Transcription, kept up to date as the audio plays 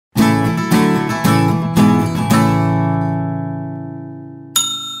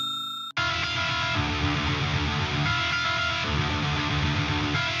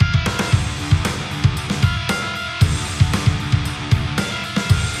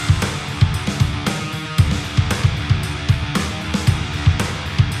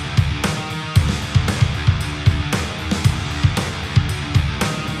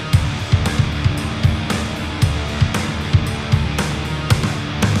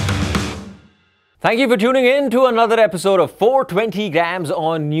Thank you for tuning in to another episode of 420 grams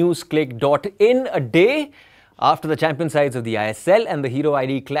on newsclick.in. A day after the champion sides of the ISL and the Hero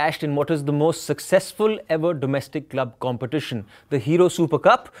ID clashed in what is the most successful ever domestic club competition, the Hero Super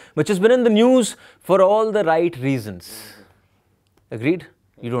Cup, which has been in the news for all the right reasons. Agreed?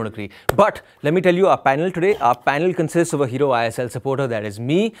 You don't agree. But let me tell you, our panel today, our panel consists of a Hero ISL supporter, that is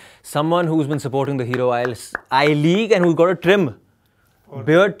me, someone who's been supporting the Hero I League and who's got a trim.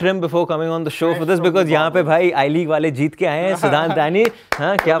 Beard trim before coming on the show for this, because यहाँ पे भाई I League वाले जीत के आए हैं, Siddhanth, Aney,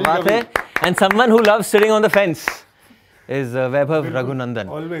 हाँ क्या बात है? And someone who loves sitting on the fence is Vaibhav, Raghunandan.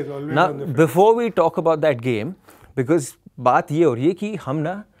 Always Now, before we talk about that game, because बात ये हो रही है कि हम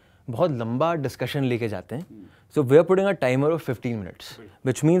ना बहुत लंबा discussion लेके जाते हैं. So we are putting a timer of 15 minutes,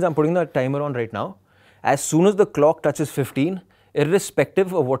 which means I'm putting the timer on right now. As soon as the clock touches 15,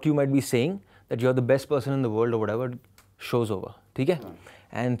 irrespective of what you might be saying, that you're the best person in the world or whatever, show's over. Okay?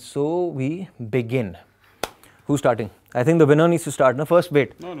 And so we begin. Who's starting? I think the winner needs to start. No, first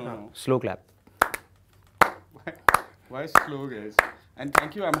wait. No. Slow clap. Why slow, guys? And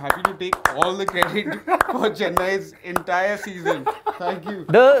thank you. I'm happy to take all the credit for Chennai's entire season. Thank you.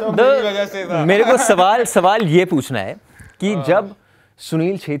 मेरे को सवाल ये पूछना है कि जब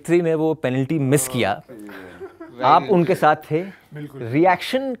सुनील छेत्री ने वो पेनल्टी मिस किया, आप उनके साथ थे,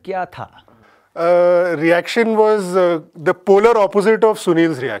 रिएक्शन क्या था? Reaction was the polar opposite of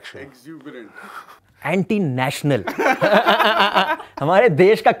Sunil's reaction. Exuberant. Anti-national. हमारे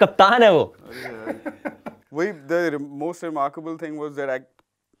देश का कप्तान है वो. The most remarkable thing was that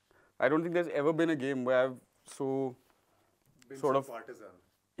I don't think there's ever been a game where I've sort of partisan.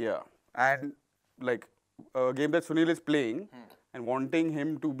 Yeah, and like a game that Sunil is playing and wanting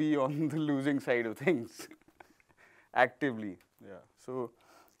him to be on the losing side of things actively. Yeah, so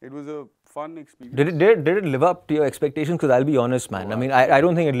it was a fun experience. Did it live up to your expectations? Because I'll be honest, man. I mean, I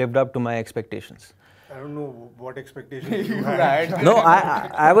don't think it lived up to my expectations. I don't know what expectations you had. No,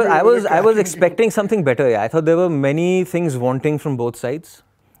 I was expecting something better. Yeah. I thought there were many things wanting from both sides.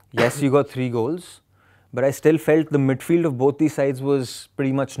 Yes, you got 3 goals, but I still felt the midfield of both these sides was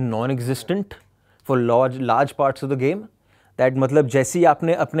pretty much non-existent for large parts of the game. That मतलब जैसे ही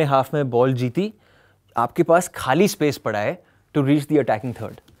आपने अपने half में ball जीती, आपके पास खाली space पड़ा है to reach the attacking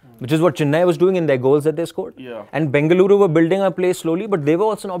third, which is what Chennai was doing in their goals that they scored. Yeah. And Bengaluru were building a play slowly, but they were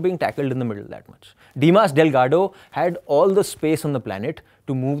also not being tackled in the middle that much. Dimas Delgado had all the space on the planet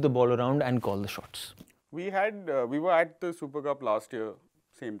to move the ball around and call the shots. We were at the Super Cup last year,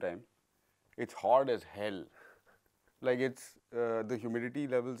 same time. It's hot as hell. Like it's, the humidity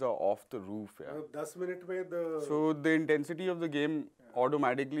levels are off the roof. Yeah. 10 minutes mein So the intensity of the game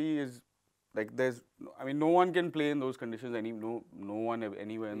automatically is, like no one can play in those conditions. No one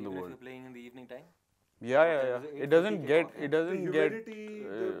anywhere in the world. If you're playing in the evening time. Yeah. It doesn't get. The humidity,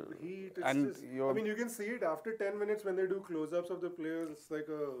 the heat. It's and just, I mean, you can see it after 10 minutes when they do close-ups of the players. It's like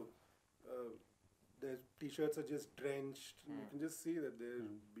their t-shirts are just drenched. You can just see that they're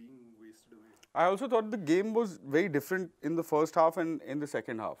being wasted away. I also thought the game was very different in the first half and in the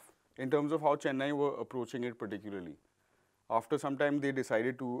second half in terms of how Chennai were approaching it particularly. After some time, they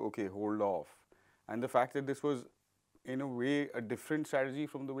decided to, hold off. And the fact that this was, in a way, a different strategy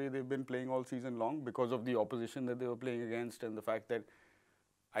from the way they've been playing all season long because of the opposition that they were playing against and the fact that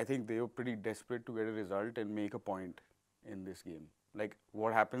I think they were pretty desperate to get a result and make a point in this game. Like,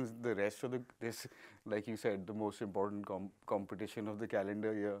 what happens the rest of this, like you said, the most important competition of the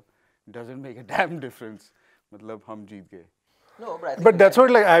calendar year doesn't make a damn difference. Matlab, hum jeet gaye. No, but that's what,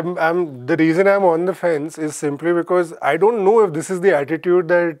 like, I'm the reason I'm on the fence is simply because I don't know if this is the attitude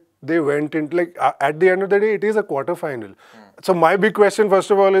that they went in. Like, at the end of the day, it is a quarter-final. So my big question, first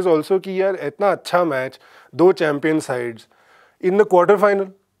of all, is also कि यार इतना अच्छा match, 2 champion sides in the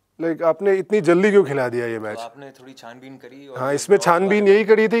quarter-final. Like, आपने इतनी जल्दी क्यों खिला दिया ये मैच? आपने थोड़ी छानबीन करी और हाँ, इसमें छानबीन यही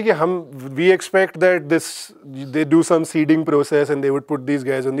करी थी कि we expect that they do some seeding process and they would put these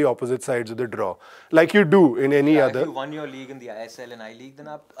guys on the opposite sides of the draw, like you do in any other. If you won your league in the ISL and I League, then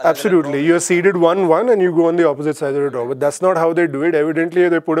आप absolutely you're seeded 1-1 and you go on the opposite side of the draw. But that's not how they do it. Evidently,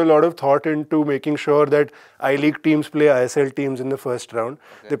 they put a lot of thought into making sure that I League teams play ISL teams in the first round.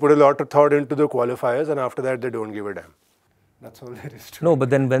 They put a lot of thought into the qualifiers, and after that, they don't give a damn. That's all there is to No,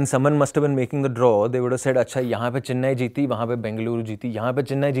 but then when someone must have been making the draw, they would have said, अच्छा यहाँ पे चेन्नई जीती, वहाँ पे बेंगलुरु जीती, यहाँ पे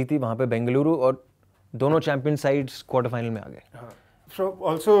चेन्नई जीती, वहाँ पे बेंगलुरु और दोनों champion sides quarter final में आ गए. So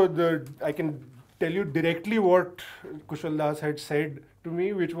also I can tell you directly what Kushal Das had said to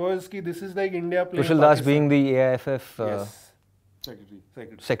me, which was कि this is like India playing Kushal Das being the AIFF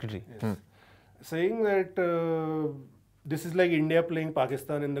secretary. Yes. Saying that this is like India playing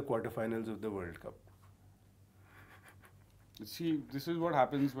Pakistan in the quarterfinals of the World Cup. See, this is what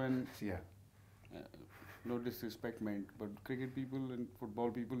happens when No disrespect meant, but cricket people and football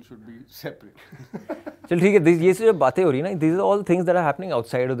people should be separate. चल ठीक है, ये सब बातें हो रही ना, these are all things that are happening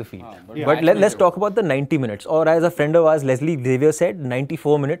outside of the field. But let's talk about the 90 minutes. Or as a friend of ours, Leslie Xavier said,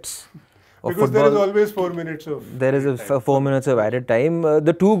 94 minutes of because football. there is always 4 minutes of. There is 4 minutes of added time.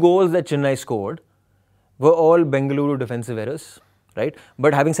 The 2 goals that Chennai scored were all Bengaluru defensive errors, right?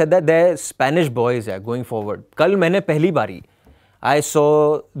 But having said that, they're Spanish boys going forward. कल मैंने पहली बारी I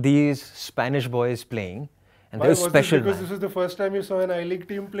saw these Spanish boys playing, and they were special. Because this is the first time you saw an I-League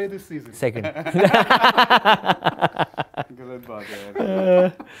team play this season. Second. गलत बात है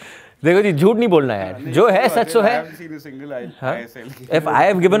यार. देखो जी, झूठ नहीं बोलना यार. जो है सच सो है. I haven't seen a single ISL. If I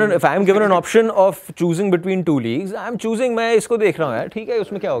am given an option of choosing between 2 leagues, I am choosing. मैं इसको देख रहा हूँ यार. ठीक है,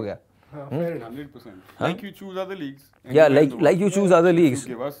 उसमें क्या हो गया? 100%. Like you choose other leagues. Yeah, like you choose other leagues.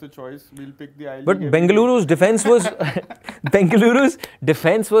 Give us the choice, we'll pick the I-League. But Bengaluru's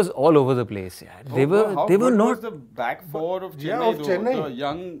defense was all over the place. Yeah. They were not. Was the back four of Chennai? Yeah, of Chennai. The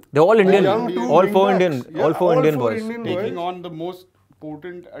young. They're all Indian. All four Indian. Indian. All four Indian boys. Taking on the most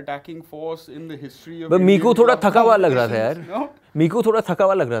potent attacking force in the history of. But Miku थोड़ा थका हुआ लग रहा था यार. No? Miku थोड़ा थका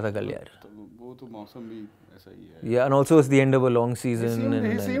हुआ लग रहा था कल यार. वो तो मौसम भी ऐसा ही है. Yeah, and also it's the end of a long season.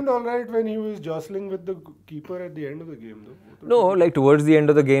 He seemed all right when he was jostling with the keeper at the end of the game, though. No, like towards the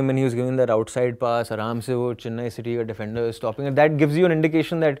end of the game when he was giving that outside pass, आराम से वो Chennai City का defender is stopping it. That gives you an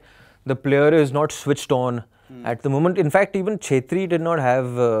indication that the player is not switched on at the moment. In fact, even Chhetri did not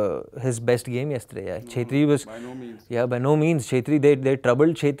have his best game yesterday. Yeah. Chhetri was By no means. Yeah, by no means. Chhetri, they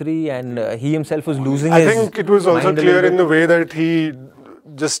troubled Chhetri, and he himself was losing. I think it was also clear in the way that he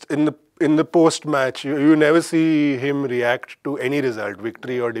just in the post match, you never see him react to any result,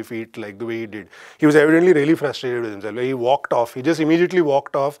 victory or defeat, like the way he did. He was evidently really frustrated with himself. He walked off. He just immediately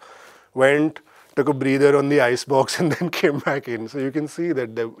walked off, went, took a breather on the ice box, and then came back in. So you can see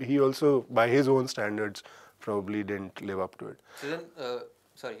that he also, by his own standards, probably didn't live up to it. So then,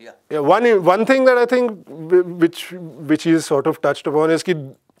 sorry, yeah. Yeah, one thing that I think which is sort of touched upon is that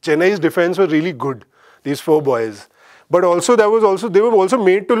Chennai's defense was really good. These 4 boys. But also, they were also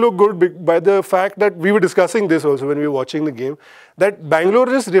made to look good by the fact that we were discussing this also when we were watching the game, that Bangalore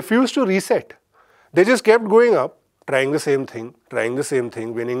just refused to reset. They just kept going up, trying the same thing,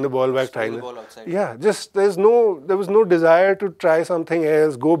 winning the ball back, trying the ball outside. Yeah, just there was no desire to try something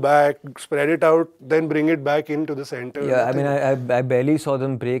else, go back, spread it out, then bring it back into the center. Yeah, I mean, I barely saw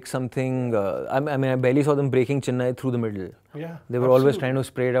them break something. I barely saw them breaking Chennai through the middle. Yeah, they were always trying to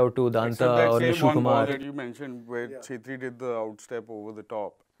spread it out to Danta or Nishu one ball Kumar. that you mentioned where Chhetri did the outstep over the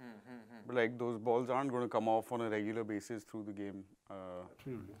top. But like those balls aren't going to come off on a regular basis through the game.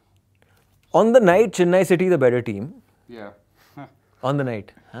 On the night, Chennai City the better team. Yeah. On the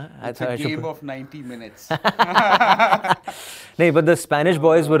night. Huh? It's a game of 90 minutes. No, but the Spanish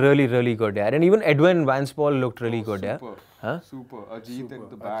boys were really, really good. Yeah. And even Edwin Vanspall looked really good. Super. Yeah. Huh? Super. Ajit at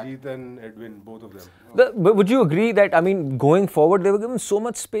the back. Ajit and Edwin, both of them. But would you agree that, I mean, going forward, they were given so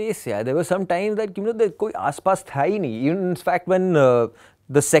much space. Yeah. There were some times that, you know, there koi aas-paas tha hi nahi. Even in fact, when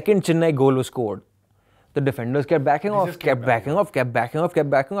the second Chennai goal was scored, the defenders kept backing off.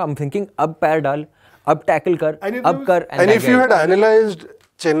 I'm thinking, ab pair dal, ab tackle kar, ab kar. And if you had analysed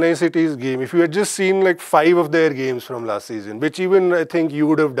Chennai City's game, if you had just seen like 5 of their games from last season, which even I think you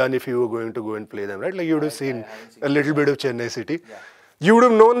would have done if you were going to go and play them, right? Like you would have seen a little bit of Chennai City. Yeah. You would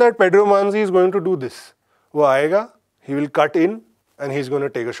have known that Pedro Manzi is going to do this. Wo aayega, he will cut in and he's going to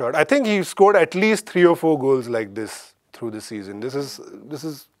take a shot. I think he scored at least 3 or 4 goals like this through the season. This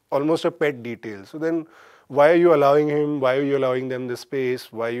is almost a pet detail. So then why are you allowing him? Why are you allowing them the space?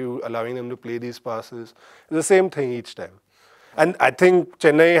 Why are you allowing them to play these passes? It's the same thing each time. And I think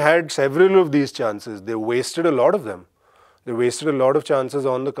Chennai had several of these chances. They wasted a lot of them. They wasted a lot of chances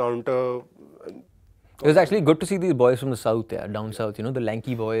on the counter. It was actually good to see these boys from the south, down south, you know, the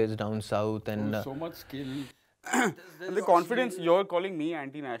lanky boys down south. And so much skill. And the confidence, you're calling me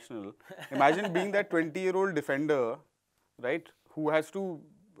anti-national. Imagine being that 20-year-old defender, right, who has to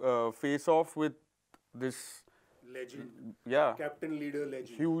face off with this legend, captain, leader,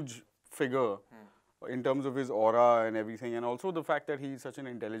 legend, huge figure in terms of his aura and everything, and also the fact that he's such an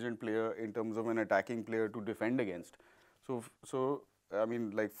intelligent player in terms of an attacking player to defend against. So I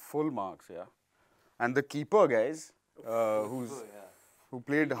mean, like full marks, And the keeper, guys, who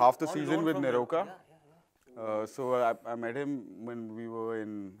played half the season with Neroka. So I met him when we were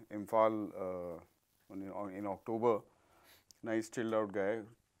in Imphal in October. Nice, chilled out guy.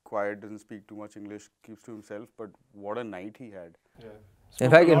 Quiet, doesn't speak too much English, keeps to himself. But what a night he had. In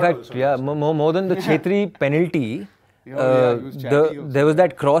fact, more than the Chhetri penalty, there was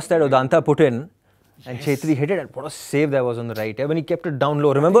that cross that Odanta put in. And Chetri hit it, and what a save that was on the right. When he kept it down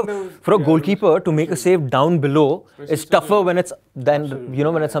low. Remember, for a goalkeeper to make a save down below is tougher when it's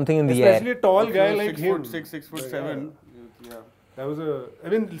when it's something in the air. Especially a tall guy like him. 6'7". Yeah. That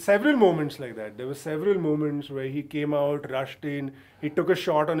was several moments like that. There were several moments where he came out, rushed in. He took a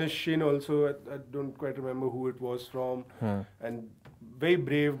shot on his shin also. I don't quite remember who it was from. And very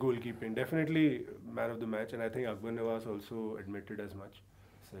brave goalkeeping. Definitely man of the match. And I think Akbar Nawas also admitted as much,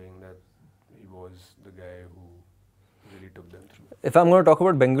 saying that he was the guy who really took them through. If I'm going to talk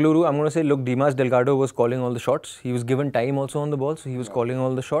about Bengaluru, I'm going to say, look, Dimas Delgado was calling all the shots. He was given time also on the ball, so he was calling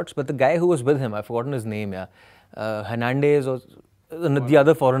all the shots. But the guy who was with him, I've forgotten his name, Hernandez or the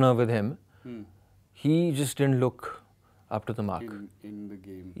other foreigner with him, he just didn't look up to the mark. In the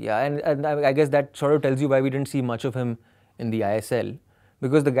game. Yeah, and I guess that sort of tells you why we didn't see much of him in the ISL.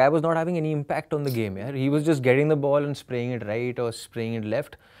 Because the guy was not having any impact on the game. He was just getting the ball and spraying it right or spraying it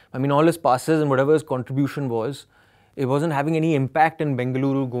left. I mean, all his passes and whatever his contribution was, it wasn't having any impact in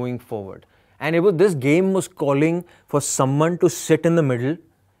Bengaluru going forward. And this game was calling for someone to sit in the middle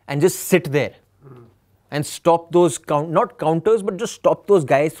and just sit there. And stop those, not counters, but just stop those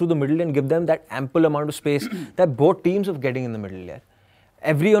guys through the middle and give them that ample amount of space that both teams were getting in the middle.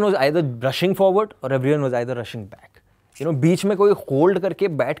 Everyone was either rushing forward or everyone was either rushing back. बीच में कोई hold करके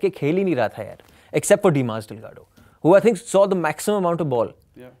बैठ के खेल ही नहीं रहा था यार, except for Dimas Delgado, who I think saw the maximum amount of ball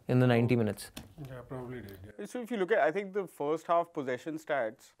in the 90 minutes. Yeah, probably did. Yeah. So if you look at, I think the first half possession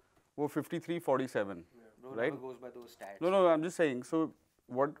stats were 53-47, right? Goes by those stats. No, I'm just saying. So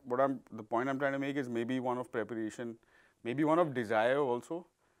the point I'm trying to make is maybe one of preparation, maybe one of desire also.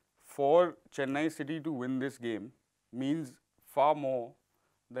 For Chennai City to win this game means far more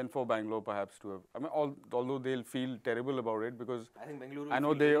than for Bangalore perhaps to have. I mean, although they'll feel terrible about it because I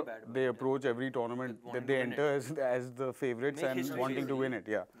know they approach every tournament that they enter as the favourites and wanting to win it.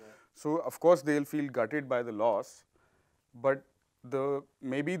 Yeah. So of course they'll feel gutted by the loss, but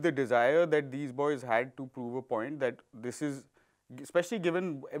maybe the desire that these boys had to prove a point that this is, especially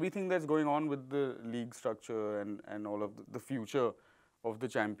given everything that's going on with the league structure and all of the future of the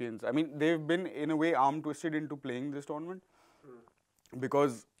champions. I mean, they've been in a way arm twisted into playing this tournament.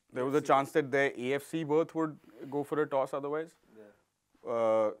 Because there was a chance that their AFC berth would go for a toss otherwise.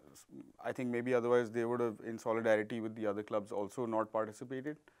 I think maybe otherwise they would have, in solidarity with the other clubs, also not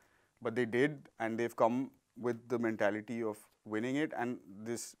participated. But they did, and they've come with the mentality of winning it. And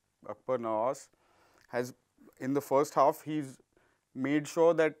this Akbar Nawas has, in the first half, he's made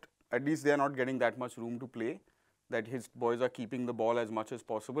sure that at least they are not getting that much room to play, that his boys are keeping the ball as much as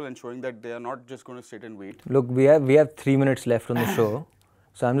possible and showing that they are not just going to sit and wait. Look, we have 3 minutes left on the show,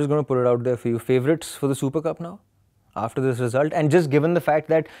 so I'm just going to put it out there for you. Favorites for the Super Cup now, after this result, and just given the fact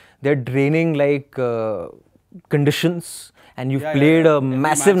that they're draining like conditions, and you've played a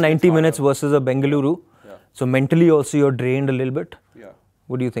massive 90 minutes versus a Bengaluru, so mentally also you're drained a little bit. Yeah.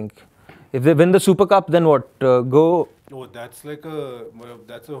 What do you think? If they win the Super Cup, then what? Go? Oh, that's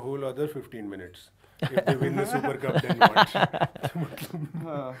a whole other 15 minutes. If they win the Super Cup, then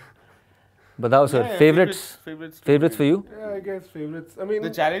what? Batao, sir, favorites for you? Yeah, I guess favorites. I mean, the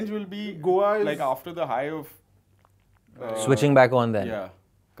challenge will be Goa is like after the high of switching back on then. Yeah,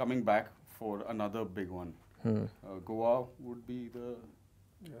 coming back for another big one. Goa would be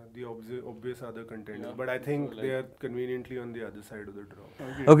the obvious other contenders, but I think they are conveniently on the other side of the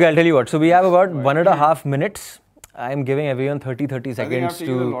draw. Okay, I'll tell you what. So we have about 1.5 minutes. I'm giving everyone 30 seconds I think I've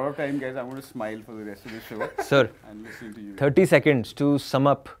taken a lot of time, guys. I'm going to smile for the rest of the show. Sir, and listen to you. 30 seconds to sum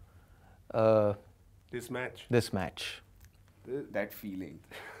up this match. That feeling.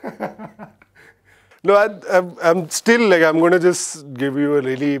 No, I'm still like, I'm going to just give you a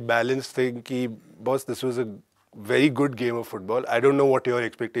really balanced thing. Boss, this was a very good game of football. I don't know what your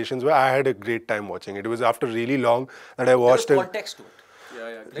expectations were. I had a great time watching it. It was after really long that I watched it. Context to it.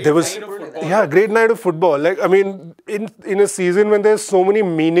 There was great night of football. Like, I mean, in a season when there's so many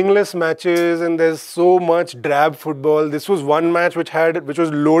meaningless matches and there's so much drab football, this was one match which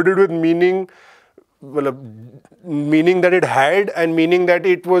was loaded with meaning. Well, meaning that it had and meaning that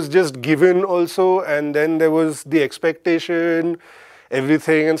it was just given also, and then there was the expectation,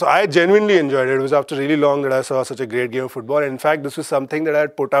 everything, and so I genuinely enjoyed it. It was after really long that I saw such a great game of football. And in fact, this was something that I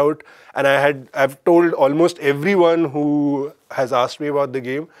had put out, and I've told almost everyone who has asked me about the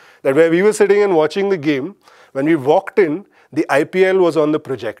game that where we were sitting and watching the game, when we walked in, the IPL was on the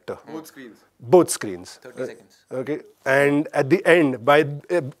projector. Both screens. 30 seconds. Okay, and at the end,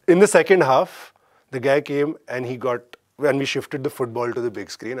 in the second half, the guy came and when we shifted the football to the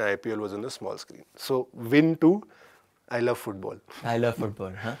big screen, IPL was on the small screen. So win 2. I love football. I love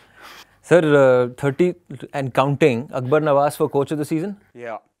football, huh? Sir, 30 and counting, Akbar Nawas for coach of the season?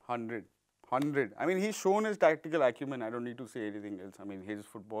 Yeah, 100. 100. I mean, he's shown his tactical acumen. I don't need to say anything else. I mean, his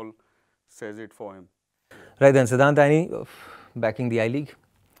football says it for him. Right then, Siddhanth, Aney, backing the I-League.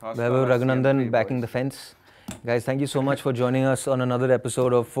 Vaibhav, Raghunandan backing the fence. Guys, thank you so much for joining us on another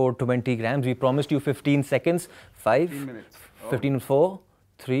episode of 420 grams. We promised you 15 seconds. 5, 15 minutes. 15, 4,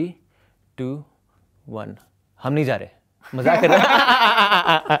 3, 2, 1. हम नहीं जा रहे. मजाक कर रहे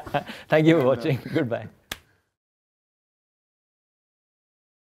हैं. Thank you for watching. Goodbye.